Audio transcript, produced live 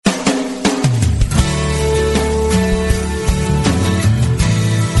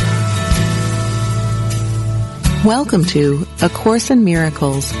Welcome to A Course in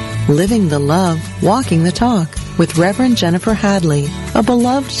Miracles, Living the Love, Walking the Talk, with Reverend Jennifer Hadley, a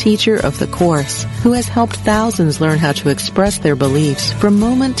beloved teacher of the Course who has helped thousands learn how to express their beliefs from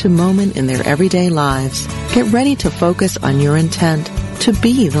moment to moment in their everyday lives. Get ready to focus on your intent to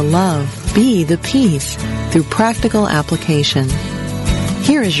be the love, be the peace, through practical application.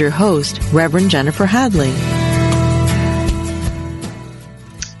 Here is your host, Reverend Jennifer Hadley.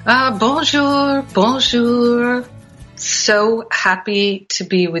 Bonjour. So happy to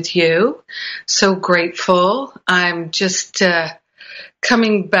be with you. So grateful. I'm just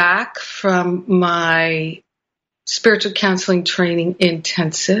coming back from my spiritual counseling training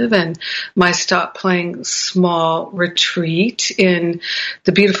intensive and my Stop Playing Small retreat in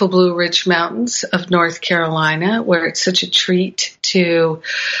the beautiful Blue Ridge Mountains of North Carolina, where it's such a treat to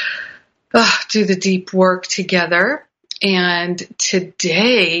do the deep work together. And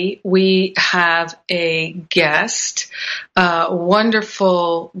today we have a guest, a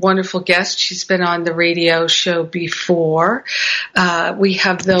wonderful guest. She's been on the radio show before. We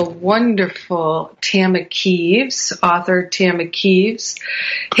have the wonderful Tama Kieves, author Tama Kieves.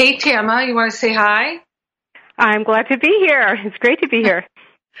 Hey, Tama, you want to say hi? I'm glad to be here. It's great to be here.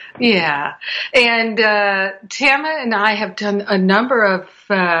 Yeah. And Tama and I have done a number of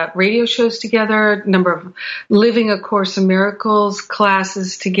radio shows together, a number of Living A Course in Miracles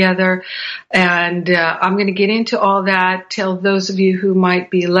classes together. And I'm going to get into all that, tell those of you who might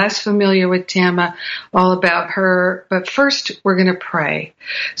be less familiar with Tama all about her. But first, we're going to pray.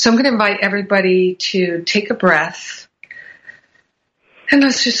 So I'm going to invite everybody to take a breath. And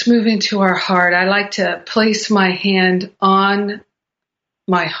let's just move into our heart. I like to place my hand on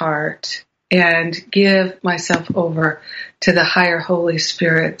my heart and give myself over to the higher Holy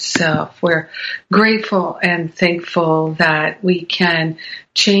Spirit self. We're grateful and thankful that we can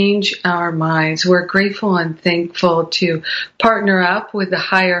change our minds. We're grateful and thankful to partner up with the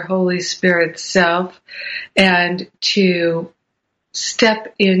higher Holy Spirit self and to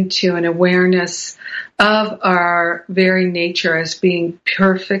step into an awareness of our very nature as being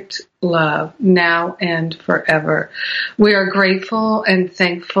perfect love now and forever. We are grateful and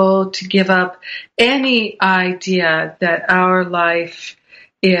thankful to give up any idea that our life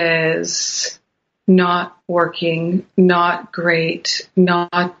is not working, not great,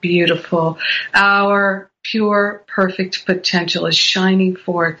 not beautiful. Our pure, perfect potential is shining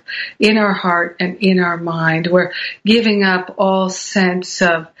forth in our heart and in our mind. We're giving up all sense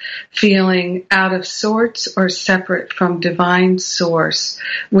of feeling out of sorts or separate from divine source.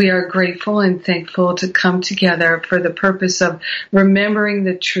 We are grateful and thankful to come together for the purpose of remembering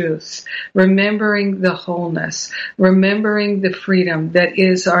the truth, remembering the wholeness, remembering the freedom that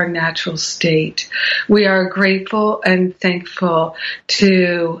is our natural state. We are grateful and thankful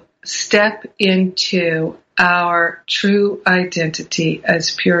to step into our true identity as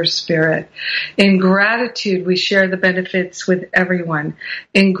pure spirit. In gratitude, we share the benefits with everyone.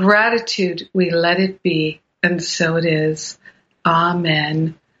 In gratitude, we let it be, and so it is.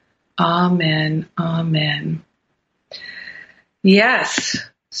 Amen. Amen. Amen. Yes.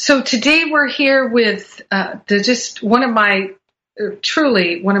 So today we're here with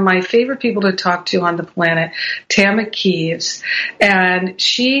truly one of my favorite people to talk to on the planet, Tama Kieves. And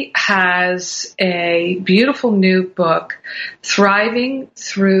she has a beautiful new book, Thriving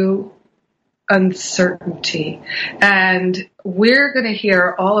Through Uncertainty. And we're going to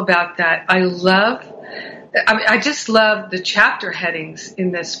hear all about that. I just love the chapter headings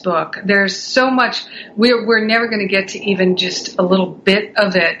in this book. There's so much. We're never going to get to even just a little bit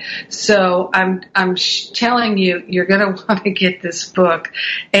of it. So I'm telling you, you're going to want to get this book.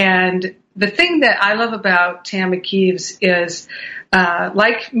 And the thing that I love about Tama Kieves is,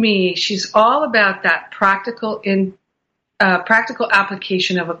 like me, she's all about that practical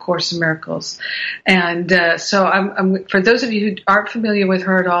application of A Course in Miracles. And so I'm for those of you who aren't familiar with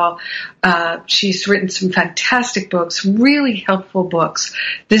her at all, she's written some fantastic books, really helpful books.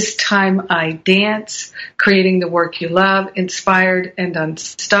 This Time I Dance, Creating the Work You Love, Inspired and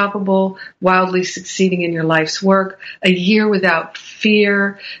Unstoppable, Wildly Succeeding in Your Life's Work, A Year Without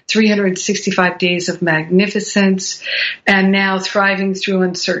Fear, 365 Days of Magnificence, and now Thriving Through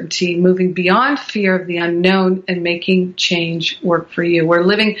Uncertainty, Moving Beyond Fear of the Unknown and Making Change Work for You. We're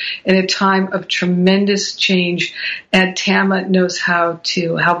living in a time of tremendous change, and Tama knows how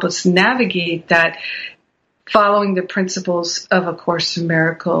to help us navigate that following the principles of A Course in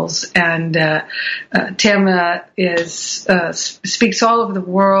Miracles. And Tama speaks all over the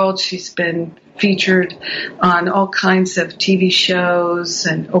world. She's been featured on all kinds of TV shows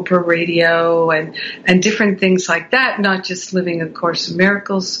and Oprah Radio and different things like that, not just Living A Course in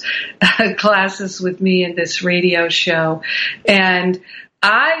Miracles classes with me in this radio show. And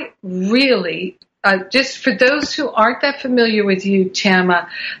I really, just for those who aren't that familiar with you, Tama,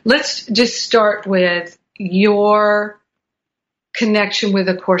 let's just start with your connection with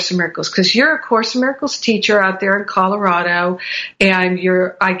A Course in Miracles, because you're a Course in Miracles teacher out there in Colorado, and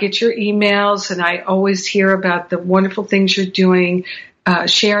I get your emails, and I always hear about the wonderful things you're doing,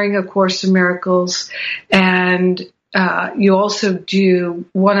 sharing A Course in Miracles, and you also do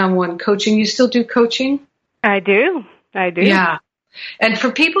one-on-one coaching. You still do coaching? I do. Yeah. And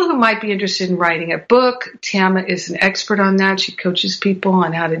for people who might be interested in writing a book, Tama is an expert on that. She coaches people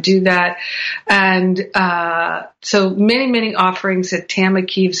on how to do that. And so many offerings at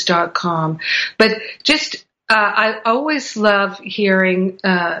tamakieves.com. But just, I always love hearing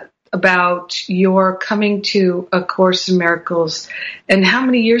about your coming to A Course in Miracles. And how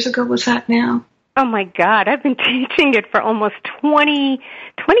many years ago was that now? Oh, my God. I've been teaching it for almost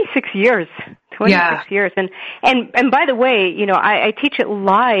 26 years. 26 years. And by the way, I teach it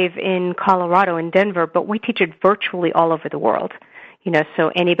live in Colorado, in Denver, but we teach it virtually all over the world.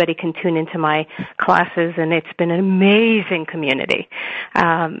 So anybody can tune into my classes, and it's been an amazing community.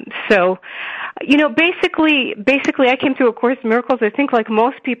 Basically I came to A Course in Miracles, I think like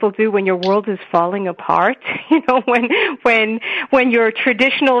most people do when your world is falling apart, when your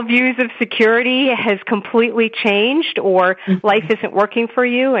traditional views of security has completely changed or life isn't working for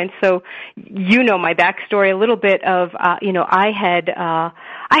you. And so, my backstory a little bit of, I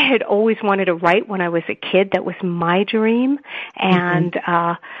had always wanted to write when I was a kid. That was my dream. And,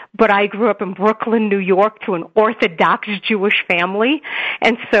 but I grew up in Brooklyn, New York, to an Orthodox Jewish family.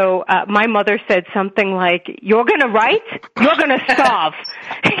 And so, my mother said something like, "You're going to write, you're going to starve,"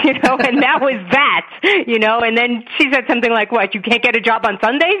 and that was that, and then she said something like, "What, you can't get a job on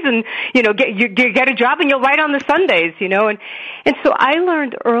Sundays? And, you get a job and you'll write on the Sundays, and so I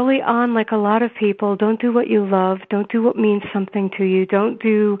learned early on, like a lot of people, don't do what you love, don't do what means something to you, don't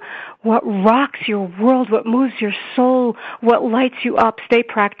do what rocks your world, what moves your soul, what lights you up, stay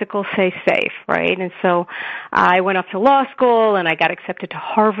practical, stay safe, right? And so I went off to law school, and I got accepted to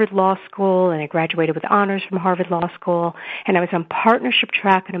Harvard Law School, and I graduated with honors from Harvard Law School, and I was on partnership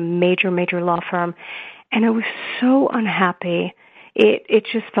track at a major law firm, and I was so unhappy. It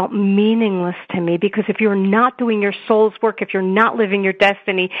just felt meaningless to me, because if you're not doing your soul's work, if you're not living your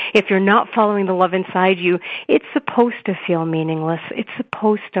destiny, if you're not following the love inside you, it's supposed to feel meaningless. It's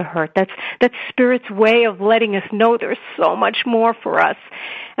supposed to hurt. That's Spirit's way of letting us know there's so much more for us.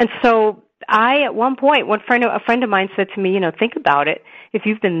 And so at one point, a friend of mine said to me, think about it. If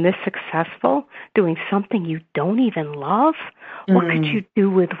you've been this successful doing something you don't even love, what could you do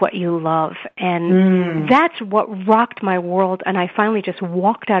with what you love? And that's what rocked my world. And I finally just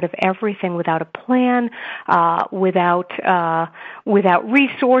walked out of everything without a plan, without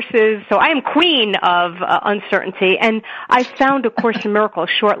resources. So I am queen of uncertainty. And I found A Course in Miracles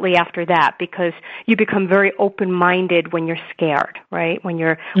shortly after that, because you become very open-minded when you're scared, right? When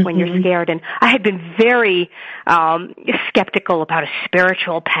you're scared. And I had been very skeptical about a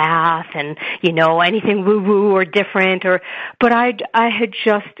spiritual path and, anything woo-woo or different, but I had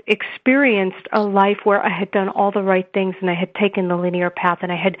just experienced a life where I had done all the right things, and I had taken the linear path,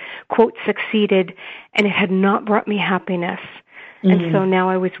 and I had, quote, succeeded, and it had not brought me happiness. And so now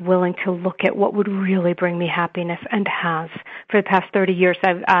I was willing to look at what would really bring me happiness, and has. For the past 30 years,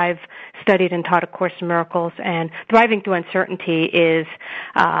 I've studied and taught A Course in Miracles, and Thriving Through Uncertainty is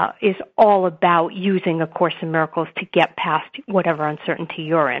all about using A Course in Miracles to get past whatever uncertainty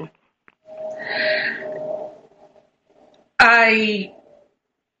you're in. I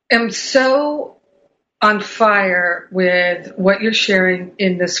am so on fire with what you're sharing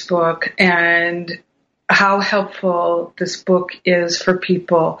in this book, and how helpful this book is for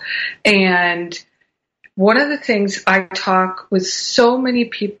people. And one of the things I talk with so many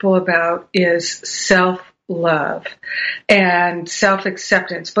people about is self-love and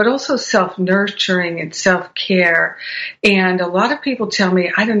self-acceptance, but also self-nurturing and self-care. And a lot of people tell me,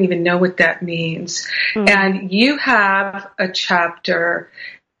 I don't even know what that means. And you have a chapter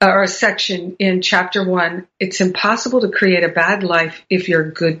or a section in chapter 1, it's impossible to create a bad life if you're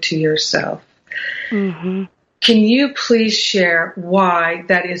good to yourself. Can you please share why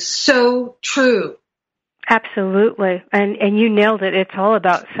that is so true? Absolutely. And you nailed it. It's all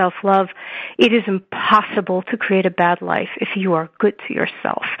about self-love. It is impossible to create a bad life if you are good to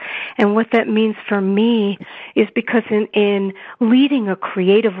yourself. And what that means for me is because in leading a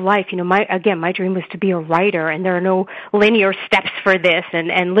creative life, my dream was to be a writer, and there are no linear steps for this,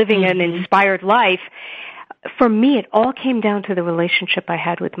 and living an inspired life. For me, it all came down to the relationship I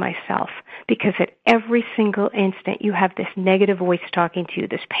had with myself, because at every single instant you have this negative voice talking to you,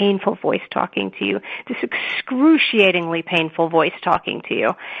 this painful voice talking to you, this excruciatingly painful voice talking to you.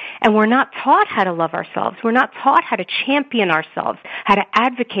 And we're not taught how to love ourselves. We're not taught how to champion ourselves, how to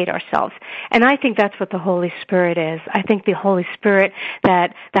advocate ourselves. And I think that's what the Holy Spirit is. I think the Holy Spirit,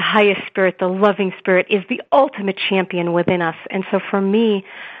 that the highest spirit, the loving spirit, is the ultimate champion within us. And so for me,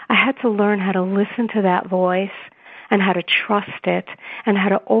 I had to learn how to listen to that voice and how to trust it and how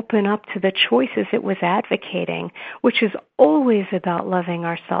to open up to the choices it was advocating, which is always about loving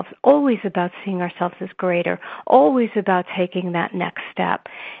ourselves, always about seeing ourselves as greater, always about taking that next step.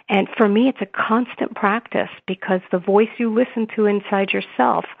 And for me, it's a constant practice, because the voice you listen to inside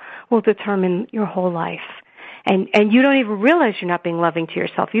yourself will determine your whole life. And you don't even realize you're not being loving to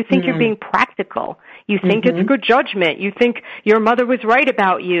yourself. You think you're being practical. You think it's good judgment. You think your mother was right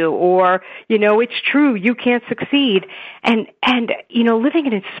about you, or, it's true, you can't succeed. And living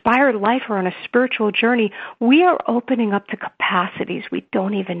an inspired life or on a spiritual journey, we are opening up to capacities we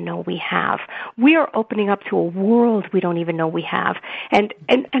don't even know we have. We are opening up to a world we don't even know we have. And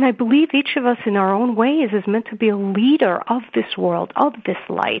I believe each of us in our own ways is meant to be a leader of this world, of this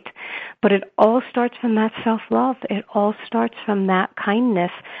light. But it all starts from that self-love. It all starts from that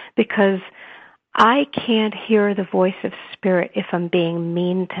kindness, because I can't hear the voice of spirit if I'm being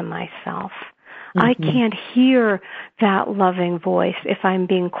mean to myself. I can't hear that loving voice if I'm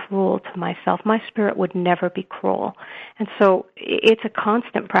being cruel to myself. My spirit would never be cruel. And so it's a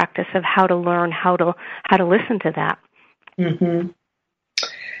constant practice of how to learn how to listen to that.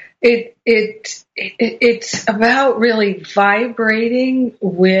 It's about really vibrating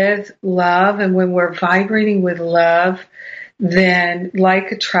with love, and when we're vibrating with love, then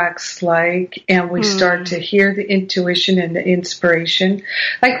like attracts like, and we start to hear the intuition and the inspiration.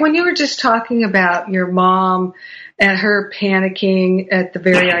 Like when you were just talking about your mom and her panicking at the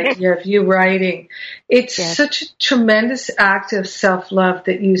very idea of you writing, it's such a tremendous act of self-love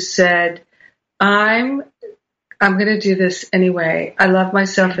that you said, I'm going to do this anyway. I love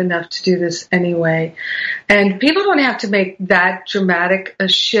myself enough to do this anyway. And people don't have to make that dramatic a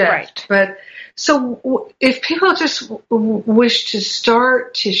shift. Right. But so if people just wish to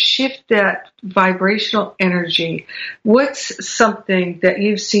start to shift that vibrational energy, what's something that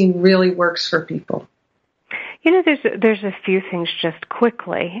you've seen really works for people? There's a few things just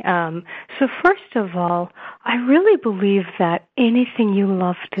quickly. So first of all, I really believe that anything you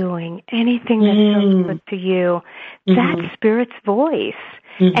love doing, anything that feels good to you, that's Spirit's voice.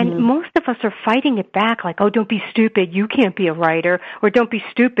 And most of us are fighting it back, like, oh, don't be stupid, you can't be a writer, or don't be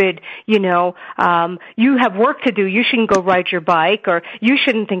stupid, you have work to do, you shouldn't go ride your bike, or you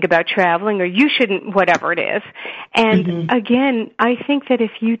shouldn't think about traveling, or you shouldn't, whatever it is. And again, I think that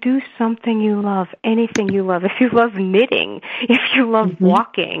if you do something you love, anything you love, if you love knitting, if you love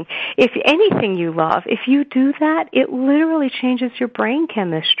walking, if anything you love, if you do that, it literally changes your brain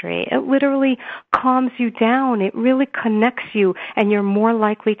chemistry. It literally calms you down. It really connects you, and you're more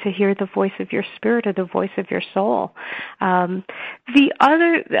likely to hear the voice of your spirit or the voice of your soul. The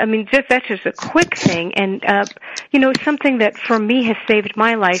other, that's just a quick thing, and something that for me has saved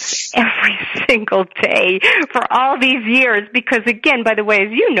my life every single day for all these years, because again, by the way,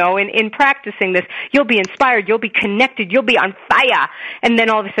 as you know, in practicing this, you'll be inspired, you'll be connected, you'll be on fire, and then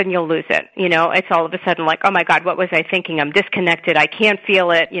all of a sudden you'll lose it. It's all of a sudden like, oh my God, what was I thinking? I'm disconnected, I can't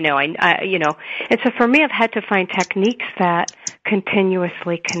feel it, And so for me, I've had to find techniques that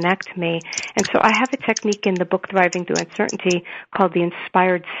continuously connect me. And so I have a technique in the book Thriving Through Uncertainty called the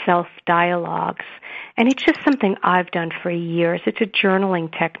Inspired Self-Dialogues. And it's just something I've done for years. It's a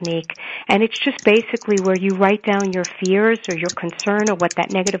journaling technique. And it's just basically where you write down your fears or your concern or what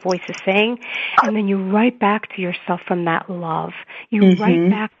that negative voice is saying, and then you write back to yourself from that love. You write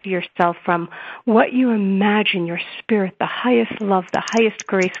back to yourself from what you imagine your spirit, the highest love, the highest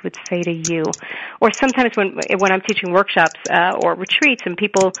grace would say to you. Or sometimes when I'm teaching workshops or retreats and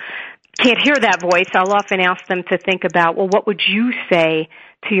people can't hear that voice, I'll often ask them to think about, well, what would you say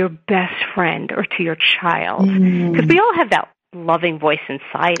to your best friend or to your child? Because we all have that loving voice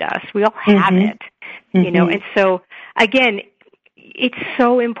inside us. We all have it, And so, again, it's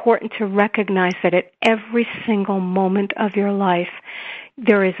so important to recognize that at every single moment of your life,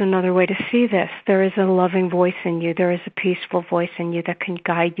 there is another way to see this. There is a loving voice in you. There is a peaceful voice in you that can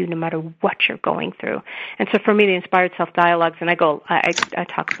guide you no matter what you're going through. And so for me, the Inspired Self-Dialogues, and I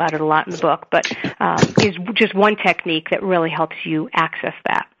talk about it a lot in the book, but is just one technique that really helps you access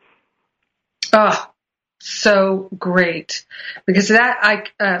that. Oh, so great. Because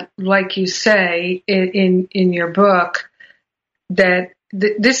that, like you say in your book, that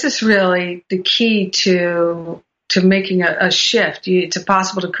this is really the key to making a shift. It's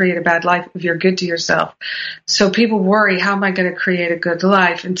possible to create a bad life if you're good to yourself. So people worry, how am I going to create a good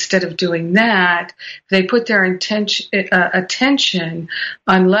life? Instead of doing that, if they put their attention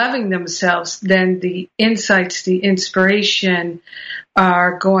on loving themselves, then the insights, the inspiration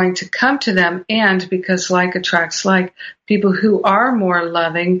are going to come to them. And because like attracts like, people who are more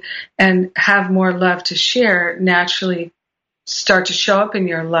loving and have more love to share naturally start to show up in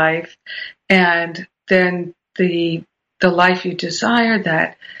your life. And then the life you desire,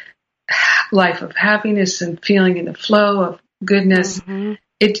 that life of happiness and feeling in the flow of goodness,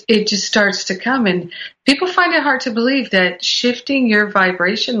 it just starts to come. And people find it hard to believe that shifting your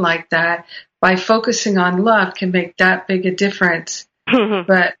vibration like that by focusing on love can make that big a difference.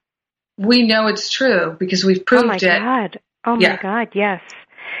 But we know it's true because we've proved it. Oh my God, yes.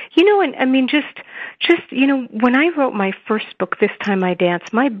 You know, and I mean, just when I wrote my first book, This Time I Dance,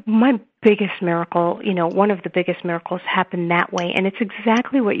 my biggest miracle, one of the biggest miracles happened that way. And it's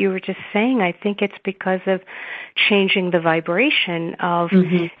exactly what you were just saying. I think it's because of changing the vibration of,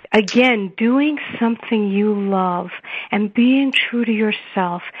 again, doing something you love and being true to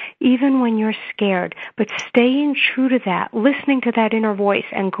yourself, even when you're scared, but staying true to that, listening to that inner voice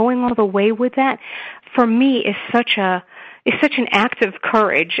and going all the way with that, for me, is such an act of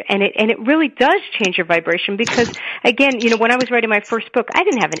courage, and it really does change your vibration because, again, when I was writing my first book, I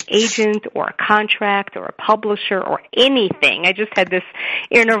didn't have an agent or a contract or a publisher or anything. I just had this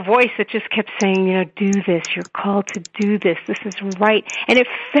inner voice that just kept saying, do this, you're called to do this, this is right, and it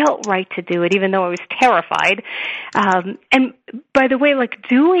felt right to do it, even though I was terrified. And by the way,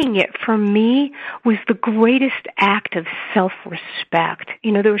 doing it for me was the greatest act of self-respect.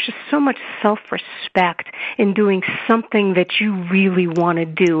 There was just so much self-respect in doing something that you really want to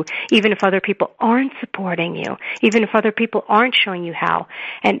do, even if other people aren't supporting you, even if other people aren't showing you how.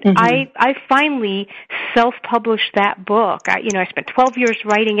 And I finally self-published that book. I spent 12 years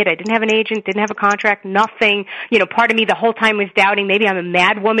writing it. I didn't have an agent, didn't have a contract, nothing. Part of me the whole time was doubting, maybe I'm a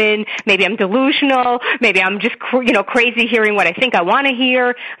mad woman, maybe I'm delusional, maybe I'm just, crazy hearing what I think I want to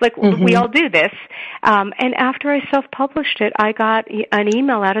hear. We all do this. And after I self-published it, I got an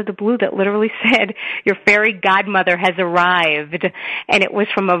email out of the blue that literally said, your fairy godmother has arrived. And it was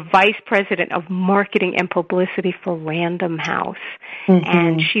from a vice president of marketing and publicity for Random House.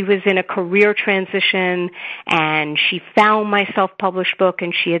 And she was in a career transition, and she found my self-published book,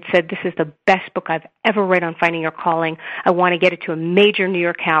 and she had said, this is the best book I've ever read on finding your calling. I want to get it to a major New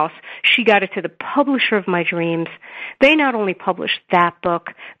York house. She got it to the publisher of my dreams. They not only published that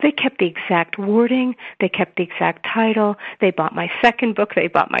book, they kept the exact wording, they kept the exact title, they bought my second book, they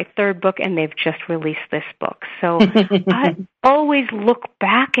bought my third book, and they've just released this book. So I always look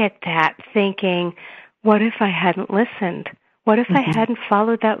back at that thinking, what if I hadn't listened? What if I hadn't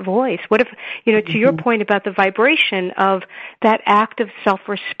followed that voice? What if, to your point about the vibration of that act of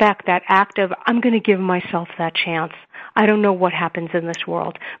self-respect, that act of, I'm going to give myself that chance. I don't know what happens in this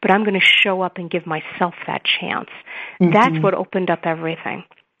world, but I'm going to show up and give myself that chance. That's what opened up everything.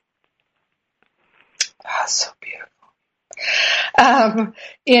 Oh, so beautiful.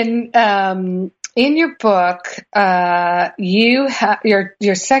 In your book, you have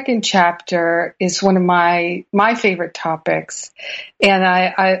your second chapter is one of my favorite topics, and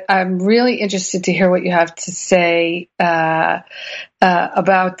I'm really interested to hear what you have to say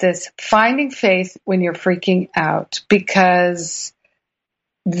about this, finding faith when you're freaking out, because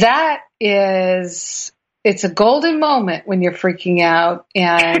it's a golden moment when you're freaking out,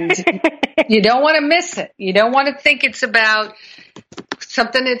 and you don't want to miss it. You don't want to think it's about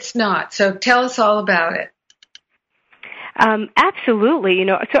something it's not. So tell us all about it. Absolutely.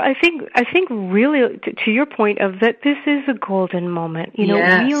 So I think really to your point of that, this is a golden moment.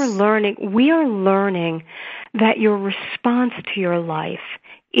 Yes. We are learning that your response to your life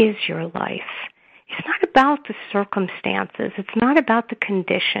is your life. It's not about the circumstances. It's not about the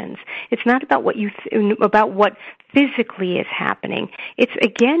conditions. It's not about about what physically is happening. It's,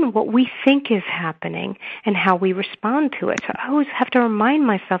 again, what we think is happening and how we respond to it. So I always have to remind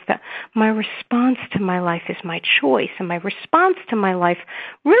myself that my response to my life is my choice, and my response to my life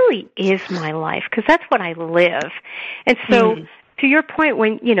really is my life, because that's what I live. And so to your point,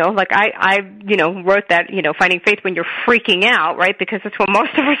 when, like I wrote that, finding faith when you're freaking out, right? Because it's when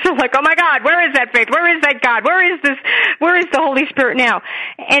most of us are like, oh my God, where is that faith? Where is that God? Where is this? Where is the Holy Spirit now?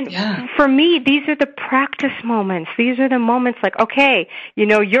 And for me, these are the practice moments. These are the moments like, okay,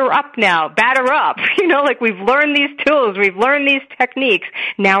 you're up now, batter up. Like we've learned these tools, we've learned these techniques.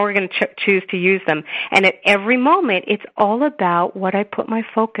 Now we're going to choose to use them. And at every moment, it's all about what I put my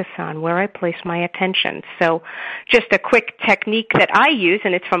focus on, where I place my attention. So just a quick technique that I use,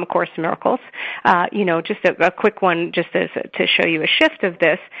 and it's from A Course in Miracles, just a quick one just to show you a shift of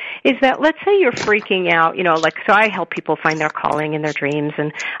this, is that let's say you're freaking out, so I help people find their calling in their dreams,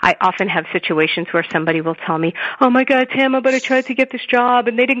 and I often have situations where somebody will tell me, oh my God, Tama, but I tried to get this job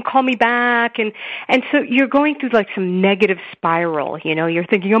and they didn't call me back, and so you're going through like some negative spiral, you're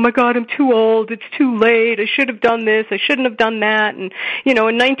thinking, oh my God, I'm too old, it's too late, I should have done this, I shouldn't have done that, and in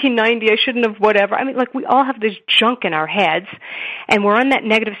 1990 I shouldn't have whatever. I mean, like we all have this junk in our heads, and we're on that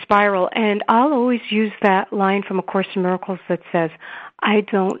negative spiral, and I'll always use that line from A Course in Miracles that says, I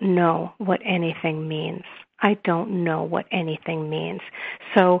don't know what anything means. I don't know what anything means.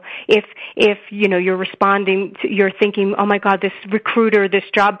 So if you're responding to, you're thinking, oh my God, this recruiter, this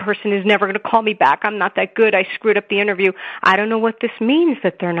job person is never going to call me back. I'm not that good. I screwed up the interview. I don't know what this means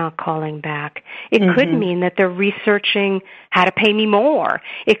that they're not calling back. It could mean that they're researching how to pay me more.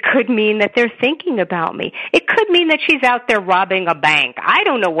 It could mean that they're thinking about me. It could mean that she's out there robbing a bank. I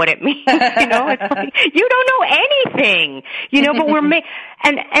don't know what it means. It's like, you don't know anything. But we're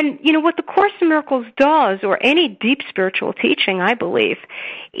and what the Course in Miracles does, or any deep spiritual teaching, I believe,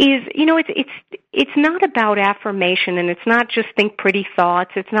 is, it's not about affirmation, and it's not just think pretty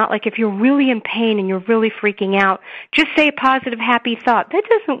thoughts. It's not like if you're really in pain and you're really freaking out, just say a positive, happy thought. That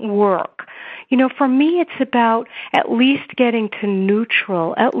doesn't work. For me, it's about at least getting to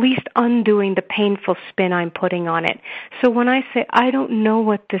neutral, at least undoing the painful spin I'm putting on it. So when I say, I don't know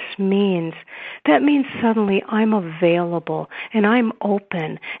what this means, that means suddenly I'm available, and I'm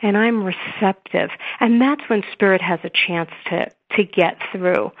open, and I'm receptive. And that's when Spirit has a chance to get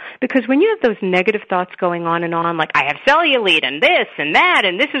through. Because when you have those negative thoughts going on and on, like I have cellulite and this and that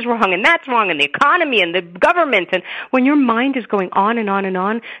and this is wrong and that's wrong and the economy and the government, and when your mind is going on and on and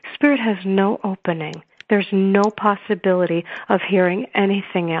on, Spirit has no opening. There's no possibility of hearing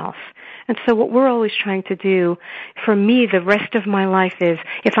anything else. And so what we're always trying to do, for me, the rest of my life is,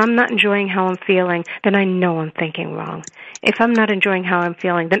 if I'm not enjoying how I'm feeling, then I know I'm thinking wrong. If I'm not enjoying how I'm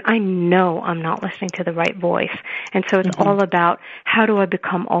feeling, then I know I'm not listening to the right voice. And so it's all about, how do I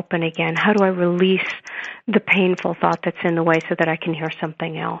become open again? How do I release the painful thought that's in the way so that I can hear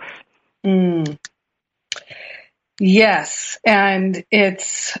something else? Yes, and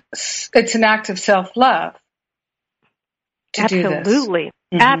it's an act of self-love to do this. Absolutely.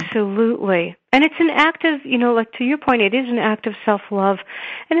 Absolutely. And it's an act of, like to your point, it is an act of self-love.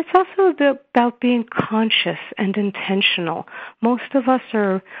 And it's also about being conscious and intentional. Most of us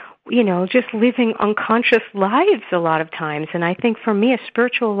are, just living unconscious lives a lot of times. And I think for me, a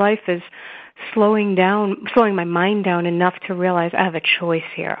spiritual life is slowing my mind down enough to realize I have a choice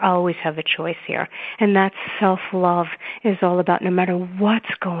here. I always have a choice here. And that self-love is all about, no matter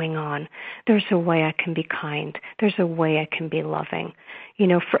what's going on, there's a way I can be kind. There's a way I can be loving.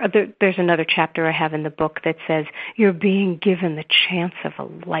 There's another chapter I have in the book that says, you're being given the chance of a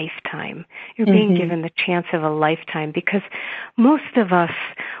lifetime. You're being given the chance of a lifetime, because most of us,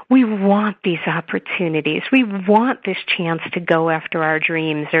 we want these opportunities. We want this chance to go after our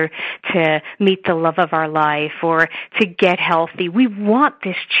dreams, or to meet the love of our life, or to get healthy. We want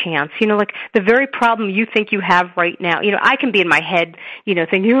this chance. Like the very problem you think you have right now. I can be in my head,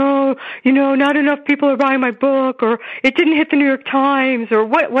 thinking, not enough people are buying my book, or it didn't hit the New York Times, or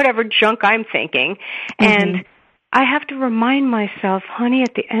whatever junk I'm thinking. And I have to remind myself, honey,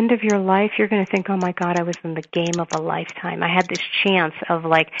 at the end of your life, you're going to think, oh my God, I was in the game of a lifetime. I had this chance of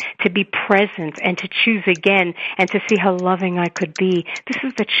to be present and to choose again and to see how loving I could be. This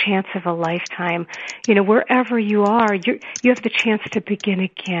is the chance of a lifetime. Wherever you are, you have the chance to begin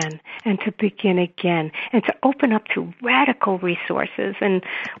again and to begin again and to open up to radical resources. And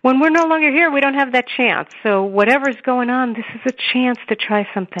when we're no longer here, we don't have that chance. So whatever's going on, this is a chance to try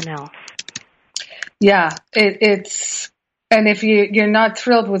something else. Yeah, it's, and if you're not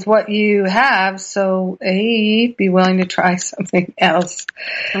thrilled with what you have, so be willing to try something else.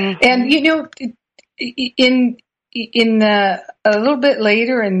 And in a little bit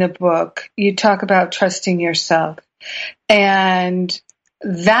later in the book, you talk about trusting yourself, and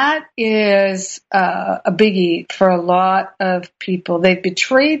that is a biggie for a lot of people. They've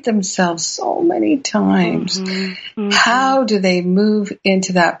betrayed themselves so many times. Mm-hmm. How do they move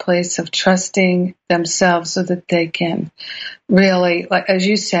into that place of trusting themselves so that they can really, like as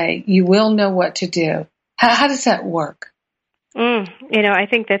you say, you will know what to do? How does that work? I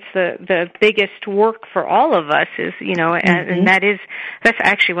think that's the biggest work for all of us is, and that's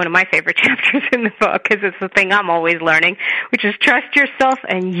actually one of my favorite chapters in the book because it's the thing I'm always learning, which is trust yourself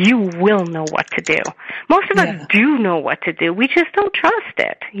and you will know what to do. Most of us do know what to do. We just don't trust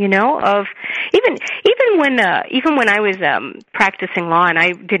it, even when I was practicing law and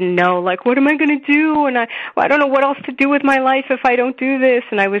I didn't know, like, what am I going to do? And I don't know what else to do with my life if I don't do this.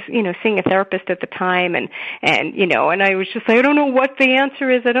 And I was, seeing a therapist at the time and I was just like, I don't know what the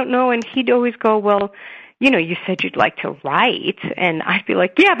answer is. I don't know. And he'd always go, well, you said you'd like to write. And I'd be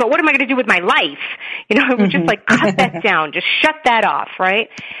like, yeah, but what am I going to do with my life? It would just like cut that down, just shut that off, right?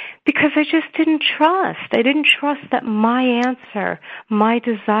 Because I just didn't trust. I didn't trust that my answer, my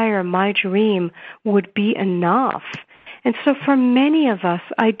desire, my dream would be enough. And so for many of us,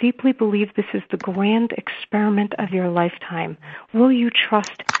 I deeply believe this is the grand experiment of your lifetime. Will you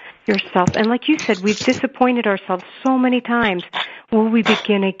trust yourself? And like you said, we've disappointed ourselves so many times. Will we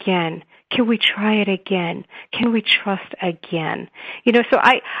begin again? Can we try it again? Can we trust again? So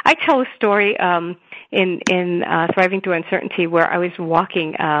I tell a story in Thriving Through Uncertainty where I was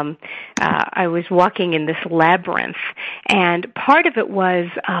walking in this labyrinth, and part of it was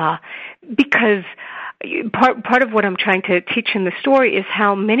because part of what I'm trying to teach in the story is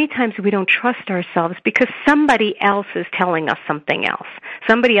how many times we don't trust ourselves because somebody else is telling us something else.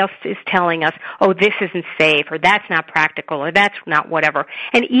 Somebody else is telling us, oh, this isn't safe, or that's not practical, or that's not whatever.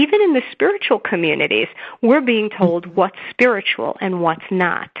 And even in the spiritual communities, we're being told what's spiritual and what's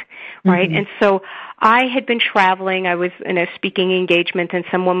not, right? Mm-hmm. And so I had been traveling. I was in a speaking engagement, and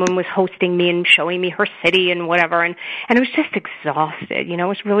some woman was hosting me and showing me her city and whatever, and I was just exhausted. I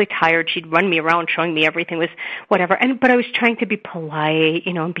was really tired. She'd run me around showing me everything was whatever, but I was trying to be polite,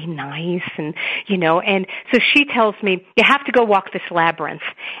 and be nice, and so she tells me, you have to go walk this labyrinth,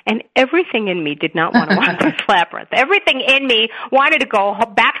 and everything in me did not want to walk this labyrinth. Everything in me wanted to go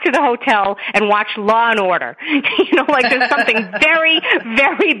back to the hotel and watch Law and Order. Like there's something very,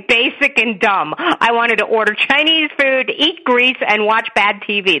 very basic and dumb. I wanted to order Chinese food, eat grease, and watch bad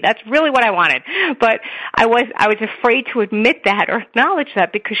TV. That's really what I wanted. But I was afraid to admit that or acknowledge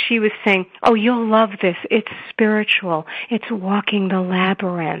that because she was saying, oh, you'll love this. It's spiritual. It's walking the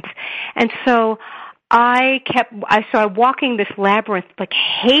labyrinth. And so I started walking this labyrinth, like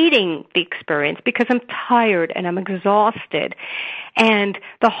hating the experience because I'm tired and I'm exhausted. And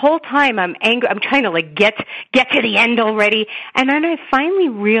the whole time I'm angry. I'm trying to like get to the end already. And then I finally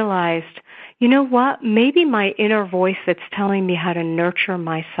realized, you know what? Maybe my inner voice that's telling me how to nurture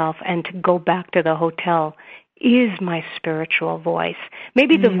myself and to go back to the hotel is my spiritual voice.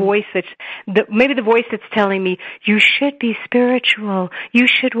 Maybe the voice that's telling me you should be spiritual. You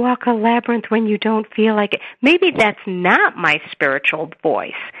should walk a labyrinth when you don't feel like it. Maybe that's not my spiritual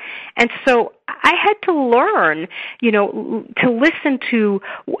voice. And so I had to learn, to listen to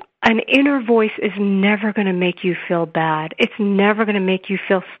an inner voice is never going to make you feel bad. It's never going to make you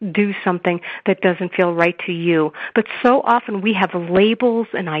do something that doesn't feel right to you. But so often we have labels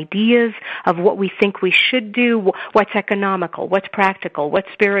and ideas of what we think we should do, what's economical, what's practical, what's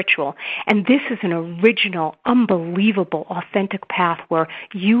spiritual. And this is an original, unbelievable, authentic path where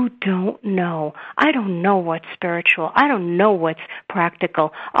you don't know. I don't know what's spiritual. I don't know what's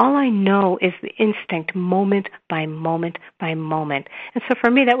practical. All I know is the instinct, moment by moment by moment. And so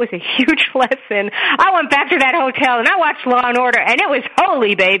for me, that was a huge lesson. I went back to that hotel and I watched Law and Order, and it was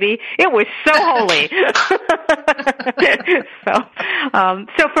holy, baby. It was so holy.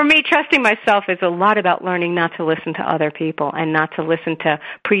 So for me, trusting myself is a lot about learning not to listen to other people and not to listen to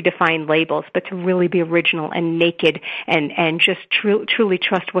predefined labels, but to really be original and naked and just truly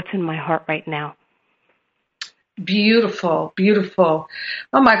trust what's in my heart right now. Beautiful, beautiful.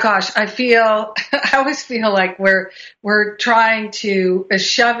 Oh my gosh, I always feel like we're trying to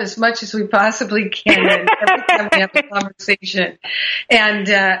shove as much as we possibly can in every time we have a conversation. And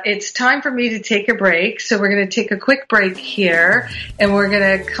it's time for me to take a break. So we're going to take a quick break here, and we're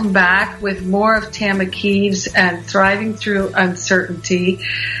going to come back with more of Tama Kieves and Thriving Through Uncertainty.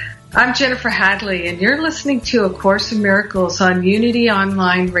 I'm Jennifer Hadley, and you're listening to A Course in Miracles on Unity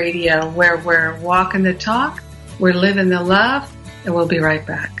Online Radio, where we're walking the talk, we're living the love, and we'll be right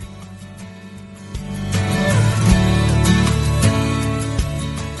back.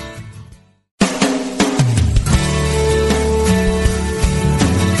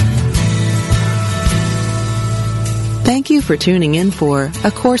 Thank you for tuning in for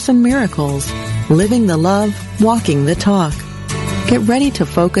A Course in Miracles, Living the Love, Walking the Talk. Get ready to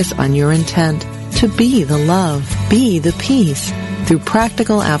focus on your intent to be the love, be the peace, through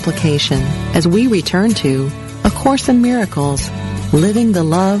practical application as we return to A Course in Miracles, Living the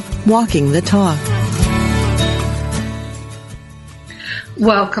Love, Walking the Talk.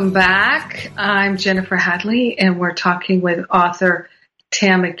 Welcome back. I'm Jennifer Hadley, and we're talking with author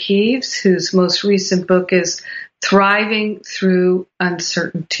Tama Kieves, whose most recent book is Thriving Through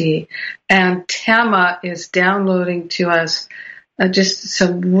Uncertainty. And Tama is downloading to us just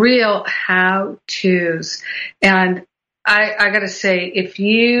some real how-tos. And I got to say, if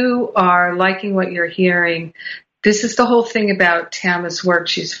you are liking what you're hearing, this is the whole thing about Tama's work.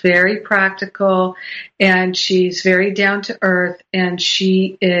 She's very practical, and she's very down to earth, and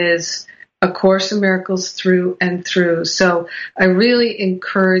she is A Course in Miracles through and through. So I really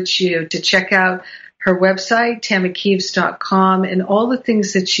encourage you to check out her website, tamakieves.com, and all the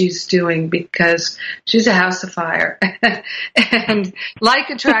things that she's doing, because she's a house of fire. And like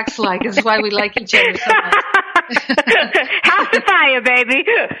attracts like is why we like each other so much. House of fire, baby.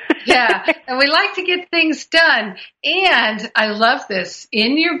 Yeah, and we like to get things done. And I love this.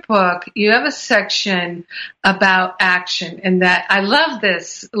 In your book, you have a section about action, and that I love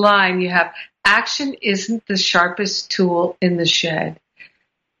this line. You have, action isn't the sharpest tool in the shed.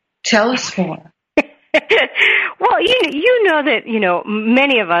 Tell us more. Well, you know that,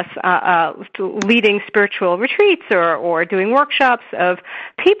 many of us leading spiritual retreats or doing workshops of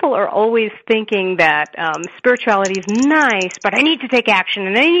people are always thinking that spirituality is nice, but I need to take action,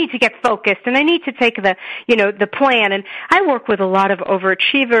 and I need to get focused, and I need to take the plan. And I work with a lot of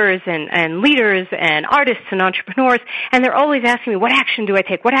overachievers and leaders and artists and entrepreneurs, and they're always asking me, what action do I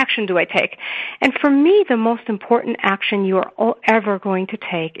take? What action do I take? And for me, the most important action you are ever going to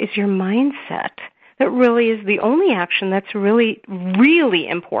take is your mindset. That really is the only action that's really, really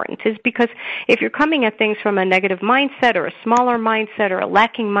important, is because if you're coming at things from a negative mindset or a smaller mindset or a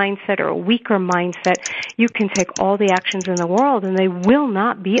lacking mindset or a weaker mindset, you can take all the actions in the world and they will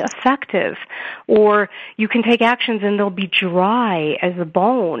not be effective. Or you can take actions and they'll be dry as a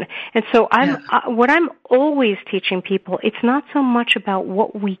bone. And so what I'm always teaching people, it's not so much about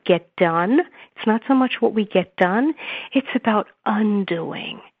what we get done. It's not so much what we get done. It's about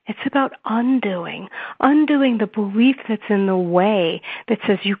undoing. It's about undoing the belief that's in the way that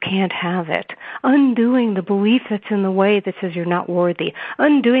says you can't have it, undoing the belief that's in the way that says you're not worthy,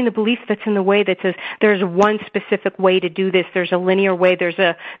 undoing the belief that's in the way that says there's one specific way to do this, there's a linear way, there's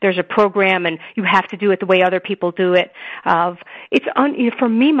a program, and you have to do it the way other people do it. For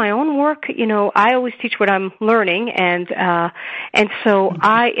me, my own work, I always teach what I'm learning, and so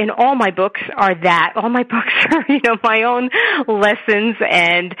in all my books are that. All my books are, my own lessons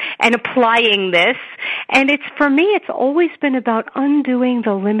and applying this. And for me, it's always been about undoing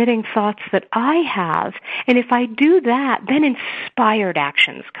the limiting thoughts that I have. And if I do that, then inspired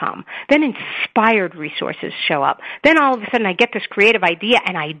actions come. Then inspired resources show up. Then all of a sudden I get this creative idea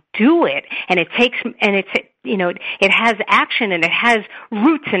and I do it. And it has action and it has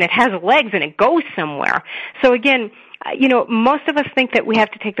roots and it has legs and it goes somewhere. So again, most of us think that we have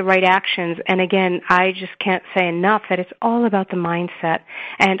to take the right actions, and again, I just can't say enough that it's all about the mindset.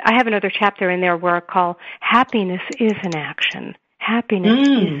 And I have another chapter in there where I call Happiness is an Action. Happiness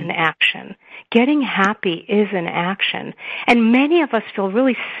is an action. Getting happy is an action. And many of us feel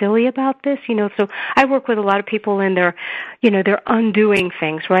really silly about this, so I work with a lot of people and they're undoing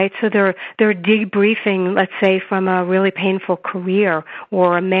things, right? So they're debriefing, let's say, from a really painful career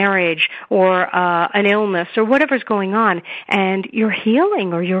or a marriage or an illness or whatever's going on, and you're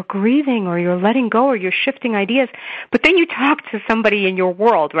healing or you're grieving or you're letting go or you're shifting ideas. But then you talk to somebody in your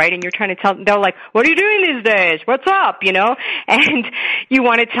world, right? And you're trying to tell them, they're like, what are you doing these days? What's up? And you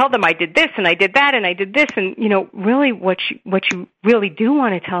want to tell them, I did this and I did that and I did this, and really what you really do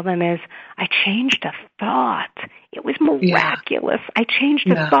want to tell them is, I changed a thought. It was miraculous. I changed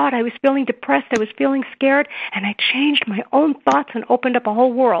a thought. I was feeling depressed. I was feeling scared, and I changed my own thoughts and opened up a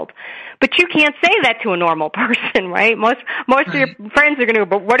whole world. But you can't say that to a normal person, right? Most of your friends are going to go,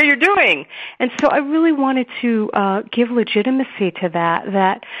 but what are you doing? And so I really wanted to give legitimacy to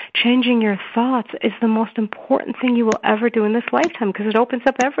that changing your thoughts is the most important thing you will ever do in this lifetime, because it opens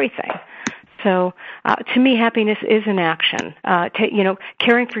up everything. So, to me, happiness is an action.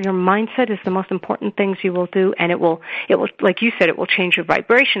 Caring for your mindset is the most important things you will do, and it will, like you said, it will change your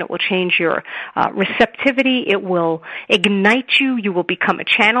vibration. It will change your receptivity. It will ignite you. You will become a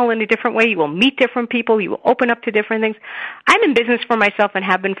channel in a different way. You will meet different people. You will open up to different things. I'm in business for myself and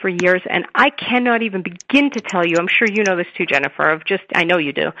have been for years, and I cannot even begin to tell you. I'm sure you know this too, Jennifer. I know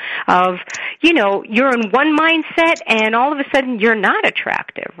you do. You're in one mindset, and all of a sudden you're not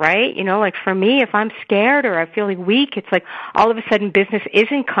attractive, right? Like for me, if I'm scared or I'm feeling weak, it's like all of a sudden business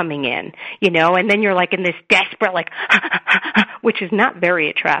isn't coming in, and then you're like in this desperate, like, which is not very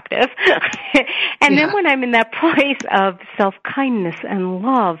attractive. And then when I'm in that place of self-kindness and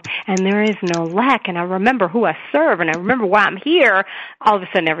love, and there is no lack, and I remember who I serve, and I remember why I'm here, all of a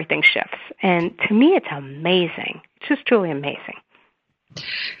sudden everything shifts. And to me, it's amazing. It's just truly amazing.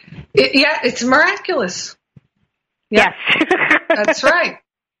 It's miraculous. Yeah. Yes. That's right.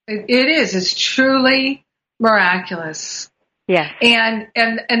 It is. It's truly miraculous. Yes. And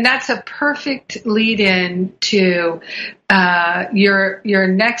that's a perfect lead-in to your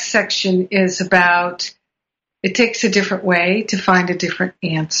next section is about it takes a different way to find a different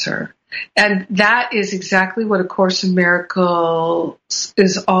answer. And that is exactly what A Course in Miracles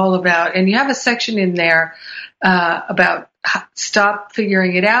is all about. And you have a section in there about stop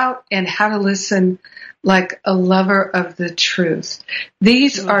figuring it out and how to listen like a lover of the truth.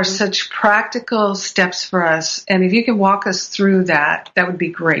 These are such practical steps for us. And if you can walk us through that would be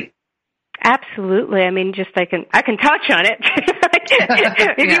great. Absolutely. I mean, I can touch on it.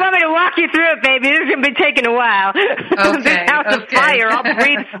 If you want me to walk you through it, baby, this is going to be taking a while. Okay. This house of fire, I'll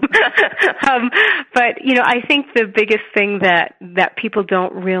breathe. But, I think the biggest thing that people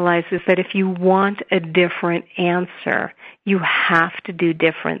don't realize is that if you want a different answer, you have to do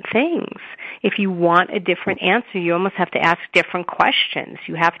different things. If you want a different answer, you almost have to ask different questions.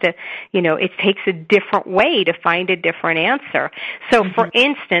 You have to, it takes a different way to find a different answer. So, for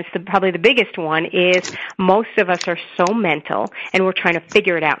instance, probably the biggest one is most of us are so mental, and we're trying to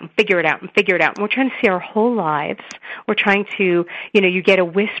figure it out and figure it out and figure it out. And we're trying to see our whole lives. We're trying to, you get a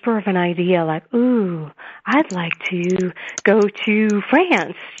whisper of an idea like, ooh, I'd like to go to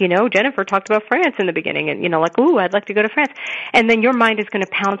France. Jennifer talked about France in the beginning, and, like, ooh, I'd like to go to France. And then your mind is going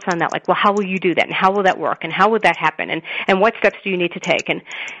to pounce on that, like, well, how will you do that? And how will that work? And how will that happen? And what steps do you need to take?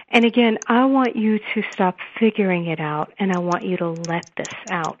 And again, I want you to stop figuring it out, and I want you to let this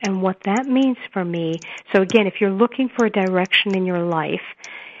out. And what that means for me, so again, if you're looking for a direction in your life,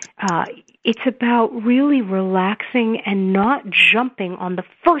 it's about really relaxing and not jumping on the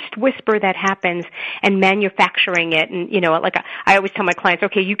first whisper that happens and manufacturing it. And, like I always tell my clients,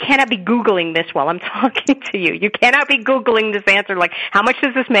 okay, you cannot be Googling this while I'm talking to you. You cannot be Googling this answer, like, how much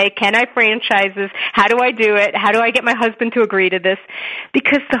does this make? Can I franchise this? How do I do it? How do I get my husband to agree to this?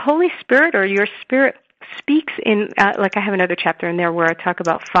 Because the Holy Spirit or your spirit speaks in, like I have another chapter in there where I talk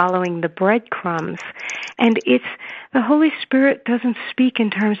about following the breadcrumbs. And the Holy Spirit doesn't speak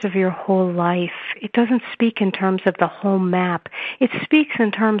in terms of your whole life. It doesn't speak in terms of the whole map. It speaks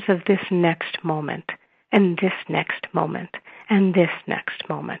in terms of this next moment, and this next moment, and this next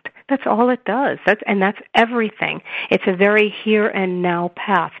moment. That's all it does. That's everything. It's a very here and now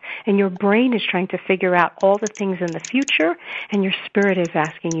path. And your brain is trying to figure out all the things in the future, and your spirit is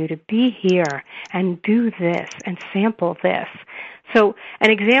asking you to be here and do this and sample this. So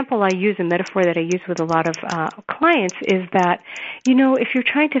an example I use, a metaphor that I use with a lot of clients is that, if you're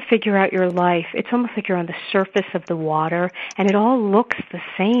trying to figure out your life, it's almost like you're on the surface of the water and it all looks the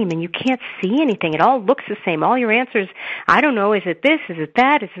same and you can't see anything. It all looks the same. All your answers, I don't know, is it this, is it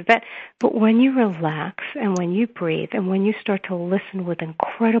that, is it that? But when you relax and when you breathe and when you start to listen with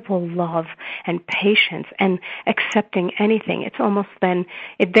incredible love and patience and accepting anything, it's almost then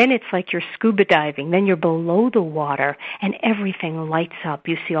it's like you're scuba diving. Then you're below the water and everything lights up.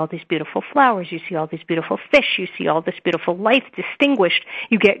 You see all these beautiful flowers. You see all these beautiful fish. You see all this beautiful life distinguished.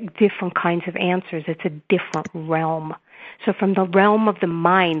 You get different kinds of answers. It's a different realm. So from the realm of the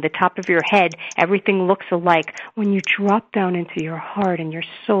mind, the top of your head, everything looks alike. When you drop down into your heart and your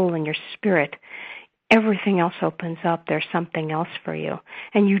soul and your spirit, everything else opens up. There's something else for you.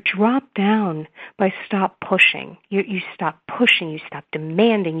 And you drop down by stop pushing. You stop pushing, you stop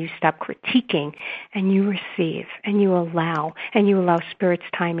demanding, you stop critiquing, and you receive, and you allow Spirit's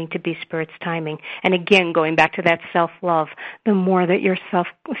timing to be Spirit's timing. And again, going back to that self-love, the more that you're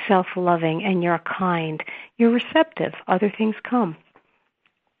self-loving and you're kind, you're receptive. Other things come.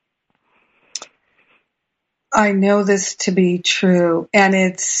 I know this to be true, and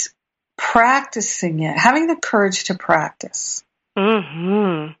it's practicing it, having the courage to practice.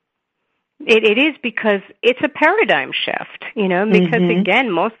 Mm-hmm. It is, because it's a paradigm shift, because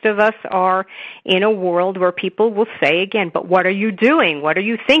again, most of us are in a world where people will say again, but what are you doing? What are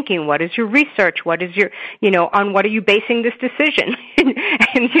you thinking? What is your research? What is your, on what are you basing this decision?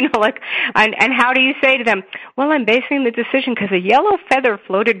 and how do you say to them, well, I'm basing the decision because a yellow feather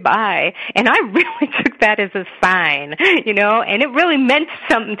floated by, and I really took that as a sign, and it really meant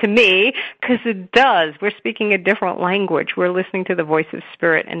something to me, because it does. We're speaking a different language. We're listening to the voice of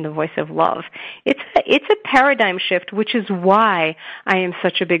spirit and the voice of love. It's a paradigm shift, which is why I am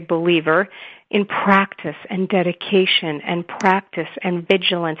such a big believer in practice and dedication and practice and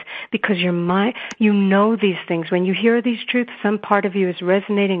vigilance, because your mind, these things. When you hear these truths, some part of you is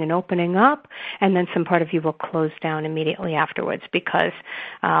resonating and opening up, and then some part of you will close down immediately afterwards, because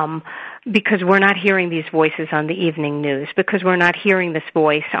we're not hearing these voices on the evening news, because we're not hearing this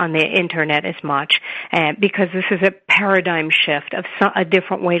voice on the internet as much, because this is a paradigm shift of a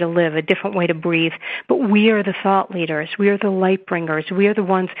different way to live, a different way to breathe. But we are the thought leaders. We are the light bringers. We are the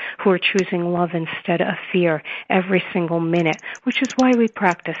ones who are choosing love instead of fear every single minute, which is why we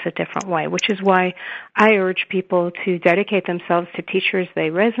practice a different way, which is why I urge people to dedicate themselves to teachers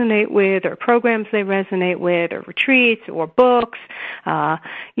they resonate with, or programs they resonate with, or retreats, or books, Facebook,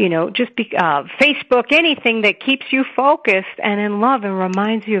 anything that keeps you focused and in love and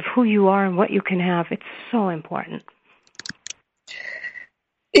reminds you of who you are and what you can have. It's so important.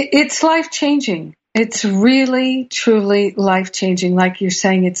 It's life-changing. It's really, truly life-changing. Like you're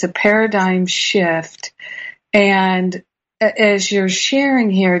saying, it's a paradigm shift. And as you're sharing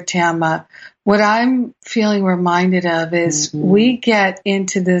here, Tama, what I'm feeling reminded of is we get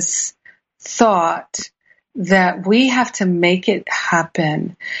into this thought that we have to make it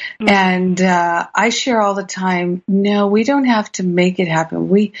happen. And I share all the time, no, we don't have to make it happen.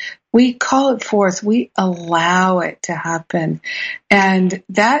 We call it forth. We allow it to happen. And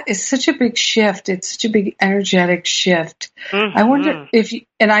that is such a big shift. It's such a big energetic shift. I wonder if you,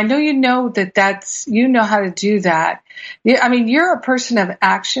 and I know you know how to do that. I mean, you're a person of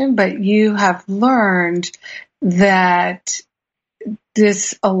action, but you have learned that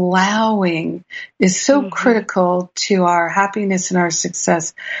this allowing is so critical to our happiness and our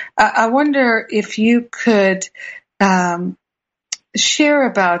success. I wonder if you could share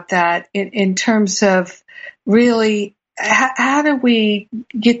about that in terms of really how do we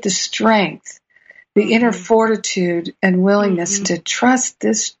get the strength, the inner fortitude and willingness to trust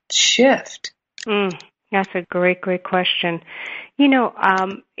this shift? That's a great question.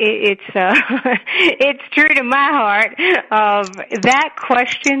 It's it's true to my heart. That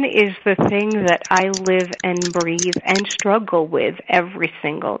question is the thing that I live and breathe and struggle with every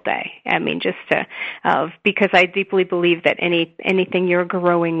single day. I mean, because I deeply believe that anything you're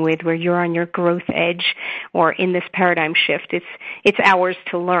growing with, where you're on your growth edge or in this paradigm shift, it's ours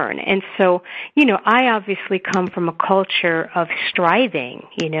to learn. And so, I obviously come from a culture of striving,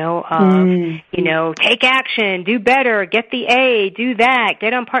 take action, do better, get the A, do that,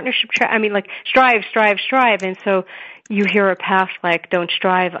 get on partnership track. I mean, like strive. And so you hear a path like don't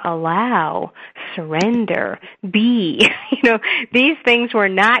strive, allow, surrender, be. These things were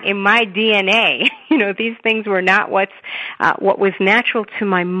not in my DNA. These things were not what was natural to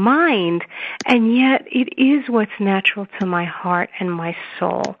my mind, and yet it is what's natural to my heart and my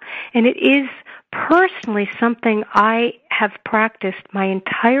soul. And it is personally something I have practiced my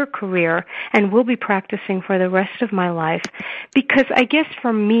entire career and will be practicing for the rest of my life, because I guess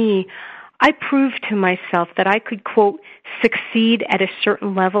for me, I proved to myself that I could, quote, succeed at a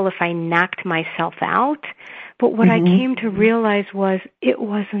certain level if I knocked myself out. But what I came to realize was it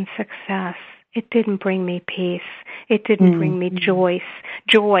wasn't success. It didn't bring me peace. It didn't bring me joy.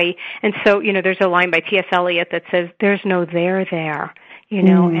 And so, there's a line by T.S. Eliot that says, there's no there there.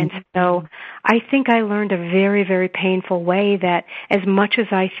 And so I think I learned a very, very painful way that as much as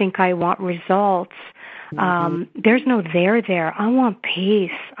I think I want results, there's no there. I want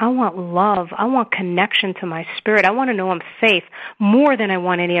peace. I want love. I want connection to my spirit. I want to know I'm safe more than I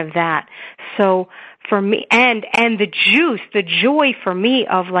want any of that. So for me, and the joy for me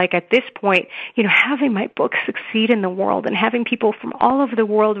of like at this point, having my book succeed in the world and having people from all over the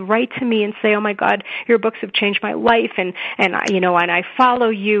world write to me and say, oh my God, your books have changed my life and I follow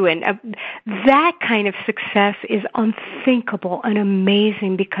you. And that kind of success is unthinkable and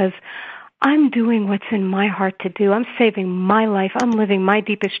amazing because I'm doing what's in my heart to do. I'm saving my life. I'm living my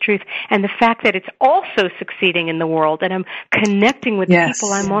deepest truth. And the fact that it's also succeeding in the world and I'm connecting with the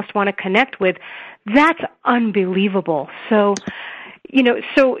people I most want to connect with, that's unbelievable. So,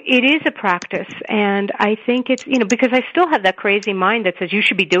 So it is a practice, and I think it's, because I still have that crazy mind that says you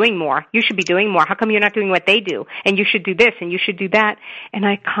should be doing more. You should be doing more. How come you're not doing what they do? And you should do this, and you should do that. And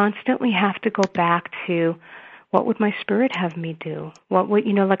I constantly have to go back to, what would my spirit have me do? What would,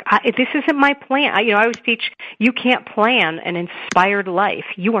 this isn't my plan. I always teach, you can't plan an inspired life.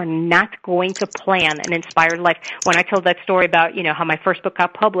 You are not going to plan an inspired life. When I told that story about, how my first book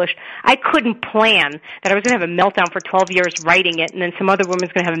got published, I couldn't plan that I was going to have a meltdown for 12 years writing it, and then some other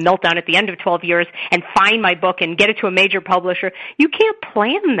woman's going to have a meltdown at the end of 12 years and find my book and get it to a major publisher. You can't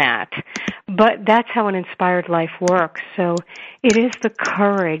plan that. But that's how an inspired life works. So it is the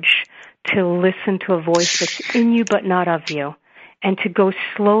courage to listen to a voice that's in you but not of you, and to go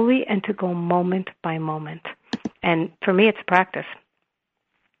slowly and to go moment by moment. And for me, it's practice.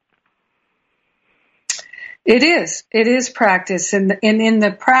 It is practice. And in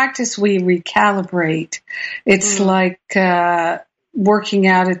the practice, we recalibrate. It's like working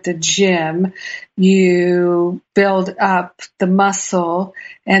out at the gym. You build up the muscle,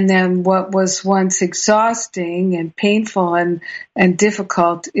 and then what was once exhausting and painful and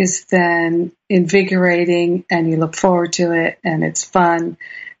difficult is then invigorating, and you look forward to it, and it's fun.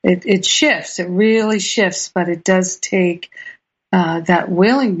 It shifts. It really shifts, but it does take that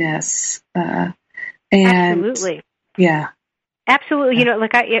willingness. Absolutely. Yeah. Absolutely.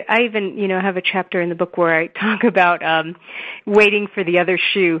 I even, have a chapter in the book where I talk about waiting for the other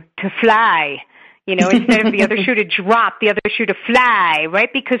shoe to fly. Instead of the other shoe to drop, the other shoe to fly,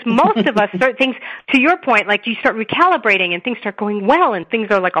 right? Because most of us start things, to your point, like you start recalibrating and things start going well and things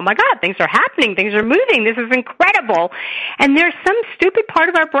are like, oh my God, things are happening, things are moving, this is incredible. And there's some stupid part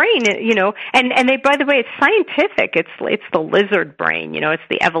of our brain, and they, by the way, it's scientific, it's the lizard brain, it's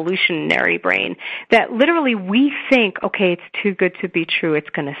the evolutionary brain, that literally we think, okay, it's too good to be true, it's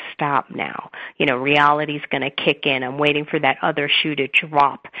going to stop now. Reality's going to kick in, I'm waiting for that other shoe to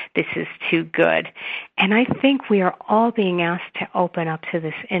drop, this is too good. And I think we are all being asked to open up to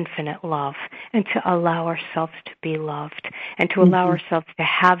this infinite love and to allow ourselves to be loved and to allow ourselves to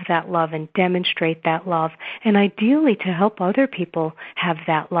have that love and demonstrate that love, and ideally to help other people have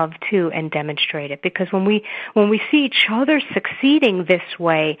that love too and demonstrate it. Because when we see each other succeeding this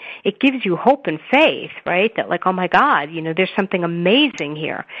way, it gives you hope and faith, right? That like, oh my God, there's something amazing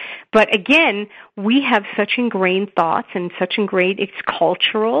here. But again, we have such ingrained thoughts and such ingrained, it's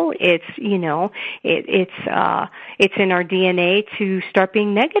cultural, it's, it's in our DNA to start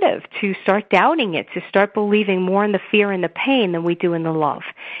being negative, to start doubting it, to start believing more in the fear and the pain than we do in the love.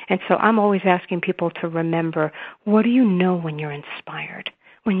 And so I'm always asking people to remember, what do you know when you're inspired?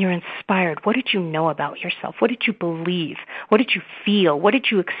 When you're inspired, what did you know about yourself? What did you believe? What did you feel? What did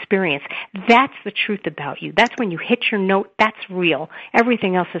you experience? That's the truth about you. That's when you hit your note. That's real.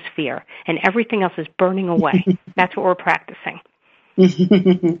 Everything else is fear, and everything else is burning away. That's what we're practicing.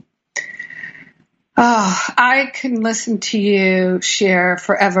 Oh, I can listen to you share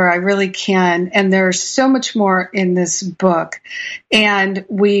forever. I really can. And there's so much more in this book. And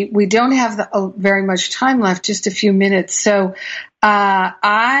we don't have very much time left, just a few minutes. So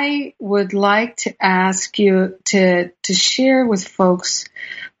I would like to ask you to share with folks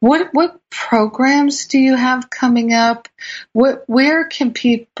what programs do you have coming up? Where can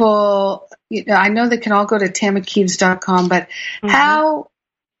people, I know they can all go to tamakieves.com, but how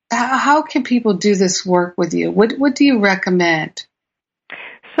can people do this work with you? What do you recommend?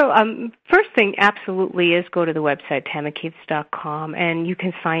 So first thing absolutely is go to the website, tamakieves.com, and you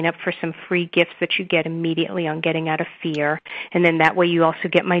can sign up for some free gifts that you get immediately on Getting Out of Fear. And then that way you also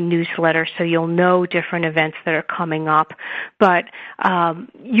get my newsletter so you'll know different events that are coming up. But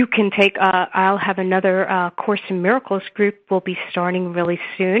you can take, I'll have another Course in Miracles group will be starting really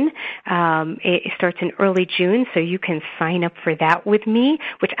soon. It starts in early June, so you can sign up for that with me,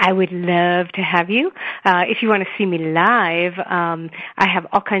 which I would love to have you. If you want to see me live, I have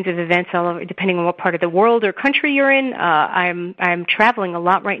all kinds of events all over, depending on what part of the world or country you're in. I'm traveling a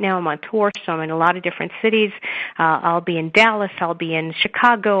lot right now. I'm on tour, so I'm in a lot of different cities. I'll be in Dallas. I'll be in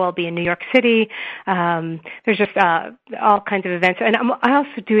Chicago. I'll be in New York City. There's just all kinds of events. And I'm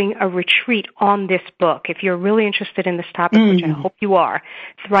also doing a retreat on this book. If you're really interested in this topic, which I hope you are,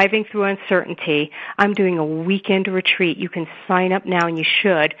 Thriving Through Uncertainty, I'm doing a weekend retreat. You can sign up now, and you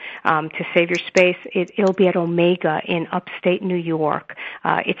should, to save your space. It'll be at Omega in upstate New York.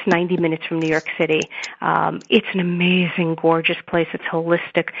 It's 90 minutes from New York City. It's an amazing, gorgeous place. It's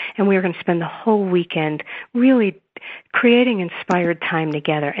holistic, and we are going to spend the whole weekend really creating inspired time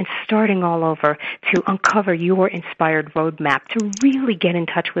together and starting all over to uncover your inspired roadmap, to really get in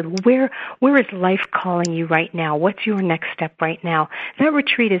touch with where is life calling you right now? What's your next step right now? That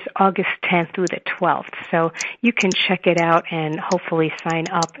retreat is August 10th through the 12th, so you can check it out and hopefully sign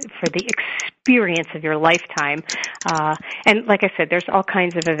up for the experience of your lifetime. And like I said, there's all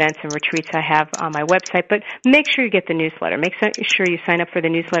kinds of events and retreats I have on my website, but make sure you get the newsletter. Make sure you sign up for the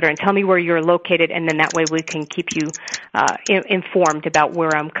newsletter and tell me where you're located, and then that way we can keep you informed about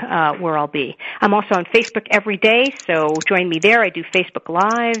where I'll be. I'm also on Facebook every day, so join me there. I do Facebook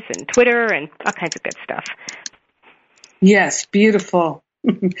Lives and Twitter and all kinds of good stuff. Yes, beautiful.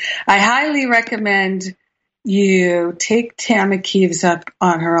 I highly recommend you take Tama Kieves up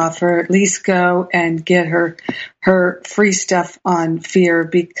on her offer. At least go and get her free stuff on fear,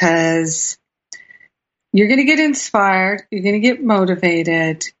 because you're going to get inspired. You're going to get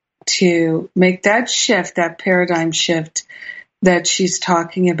motivated to make that shift, that paradigm shift that she's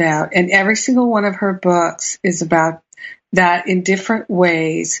talking about. And every single one of her books is about that in different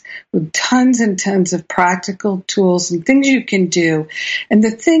ways, with tons and tons of practical tools and things you can do. And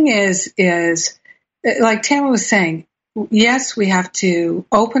the thing is like Tama was saying, yes, we have to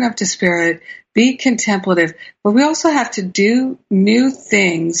open up to spirit, be contemplative, but we also have to do new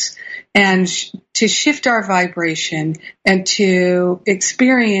things and to shift our vibration and to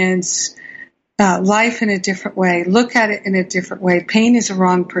experience life in a different way, look at it in a different way. Pain is a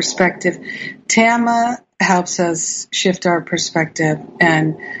wrong perspective. Tama helps us shift our perspective,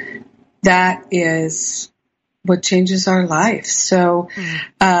 and that is what changes our life. So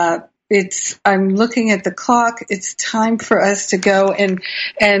I'm looking at the clock. It's time for us to go. And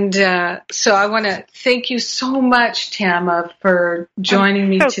so I want to thank you so much, Tama, for joining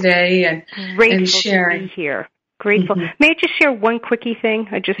me today and sharing. To be here. Grateful. Mm-hmm. May I just share one quickie thing?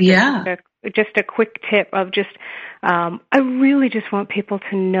 Just a quick tip of just, I really just want people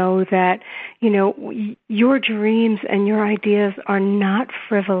to know that, your dreams and your ideas are not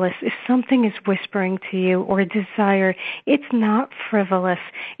frivolous. If something is whispering to you or a desire, it's not frivolous.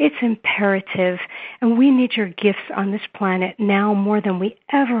 It's imperative. And we need your gifts on this planet now more than we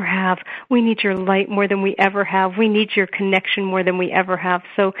ever have. We need your light more than we ever have. We need your connection more than we ever have.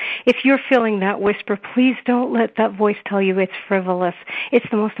 So if you're feeling that whisper, please don't let that voice tell you it's frivolous. It's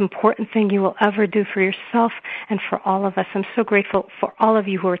the most important thing you will ever do for yourself and for all of us. I'm so grateful for all of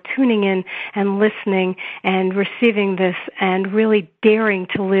you who are tuning in and listening and receiving this and really daring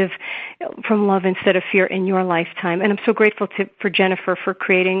to live from love instead of fear in your lifetime. And I'm so grateful for Jennifer for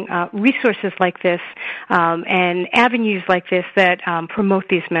creating resources like this and avenues like this that promote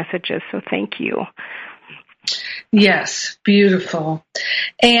these messages. So thank you. Yes, beautiful.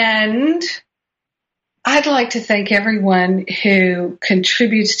 And I'd like to thank everyone who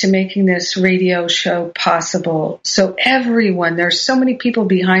contributes to making this radio show possible. So everyone, there's so many people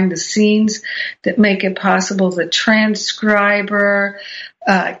behind the scenes that make it possible. The transcriber,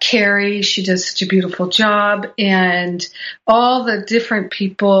 Carrie, she does such a beautiful job, and all the different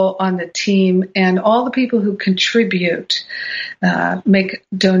people on the team and all the people who contribute, make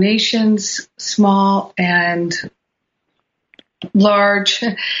donations, small and large.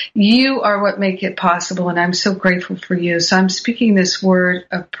 You are what make it possible, and I'm so grateful for you. So I'm speaking this word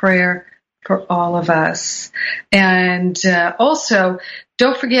of prayer for all of us. And also,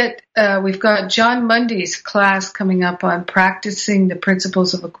 don't forget, we've got John Mundy's class coming up on practicing the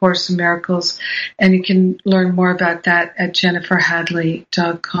principles of A Course in Miracles, and you can learn more about that at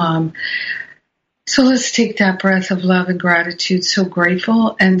jenniferhadley.com. So let's take that breath of love and gratitude. So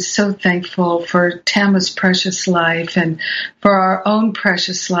grateful and so thankful for Tama's precious life and for our own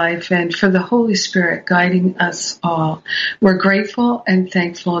precious life and for the Holy Spirit guiding us all. We're grateful and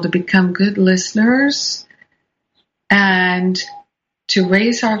thankful to become good listeners and to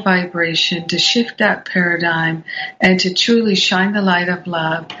raise our vibration, to shift that paradigm, and to truly shine the light of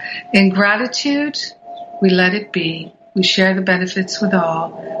love. In gratitude, we let it be. We share the benefits with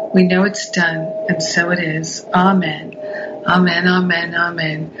all. We know it's done, and so it is. Amen. Amen, amen,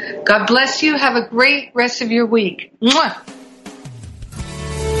 amen. God bless you. Have a great rest of your week. Mwah!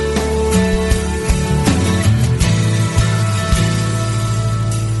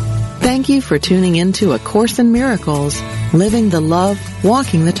 Thank you for tuning in to A Course in Miracles, Living the Love,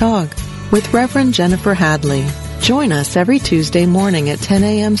 Walking the Talk, with Reverend Jennifer Hadley. Join us every Tuesday morning at 10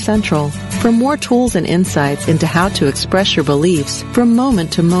 a.m. Central for more tools and insights into how to express your beliefs from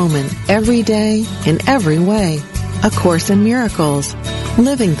moment to moment, every day, in every way. A Course in Miracles,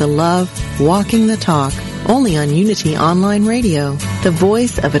 Living the Love, Walking the Talk, only on Unity Online Radio, the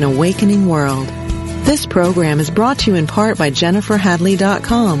voice of an awakening world. This program is brought to you in part by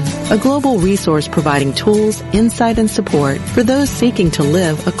JenniferHadley.com, a global resource providing tools, insight, and support for those seeking to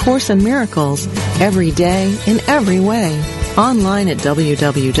live A Course in Miracles every day in every way. Online at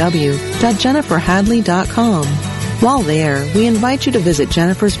www.JenniferHadley.com. While there, we invite you to visit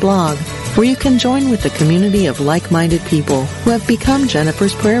Jennifer's blog, where you can join with the community of like-minded people who have become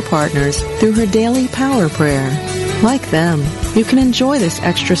Jennifer's prayer partners through her daily power prayer. Like them, you can enjoy this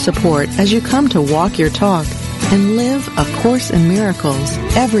extra support as you come to walk your talk and live A Course in Miracles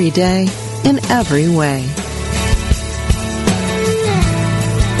every day in every way.